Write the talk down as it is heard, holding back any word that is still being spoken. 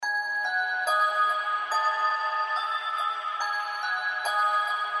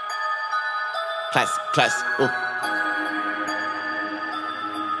Classic, ooh.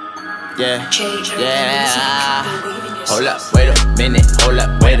 Yeah. Hold up, wait a minute,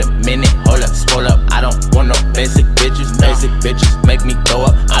 hold up, scroll up. I don't want no basic bitches make me go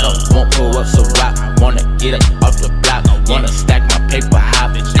up. I don't want pull ups or rock, wanna get up off the block. Wanna stack my paper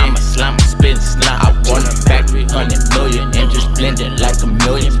high, bitch. I'm a slime, spittin' snot. I want a factory, 100 million, and just blend it like a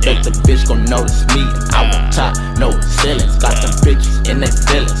million. Bet the bitch gon' notice me, and I want top, no ceilings. Got them bitches in their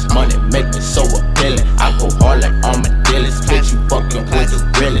feelings, money make me so appealing. I go hard like armadillos, bitch, you fucking with the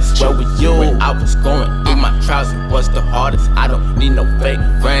realest. Where were you when I was going through my trials? It was the hardest. I don't need no fake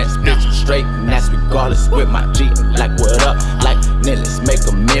friends, bitch, I'm straight, and that's regardless. With my G, like what up, like niggas make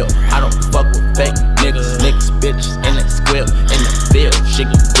a meal. I don't fuck with fake niggas, bitches in that squill, in the field, shit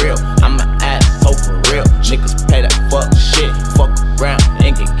get real. I'm an asshole for real, niggas pay that fuck shit, fuck around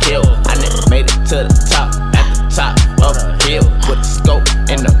and get killed. I never made it to the top, at the top of the hill, with the scope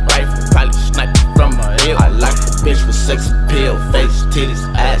and the rifle, probably sniping from a hill. I like a bitch with sex appeal, face, titties,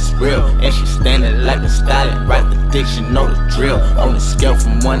 ass real, and she standing like a stallion, right the dick, she know the drill. On the scale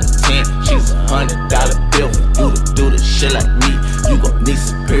from 1 to 10, she's $100 bill. For you to do this shit like me, you gon' need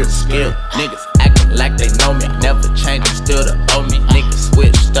superior skill. Niggas acting like they know me, never change, still the owe me. Niggas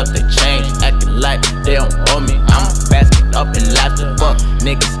switched up, they change, acting like they don't owe me. I'm a basket up and laughter, fuck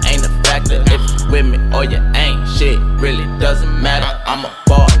niggas ain't a factor. If you with me or you ain't, shit really doesn't matter. I'm a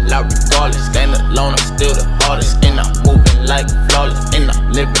ball out regardless, stand alone, I'm still the hardest. And I'm moving like flawless, and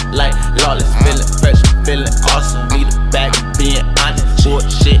I'm living like lawless. Feeling fresh, feeling awesome, need a bag, being honest.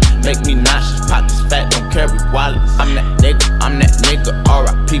 Bullshit make me nauseous, pockets fat, don't carry wallets. I'm that nigga,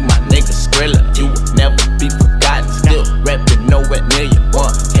 R.I.P. my nigga Skrilla. You will never be forgotten, still reppin' nowhere near you.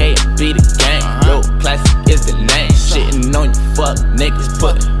 1K and be the game, LilClassic is the name. Shitting on you fuck niggas,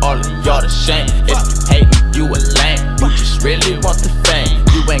 putting all of y'all to shame. If you hatin', you a lame, you just really want the fame.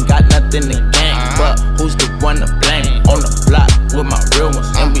 You ain't got nothing to gain, but who's the one to blame? On the block with my real ones,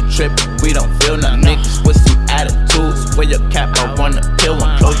 and we trippin', we don't feel nothing. Niggas with some attitudes, where your cap, I wanna kill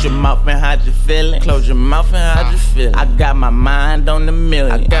one. Close your mouth and hide your feelings. Close your mouth and hide your feelings. I got my mind on the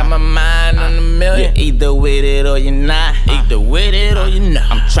million. You're either with it or you're not. I'm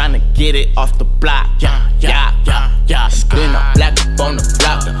tryna get it off the block. Been a black up on the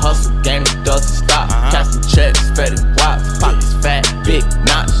block. The hustle game, it doesn't stop. Casting checks, fetty wops, pockets fat, big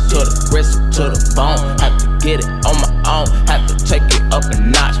notch to the gristle, to the bone. Have to get it on my own, have to take it up a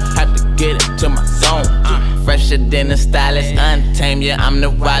notch, have to get it to my zone. Fresher than a stylist, untamed, yeah, I'm the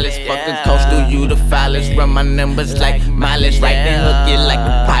wildest. Fucking coastal, you the foulest. Run my numbers like mileage, right then hook it like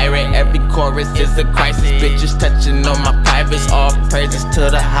a pirate. Every chorus is a crisis, bitches touching on my privates. All praises to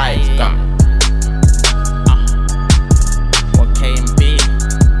the highest.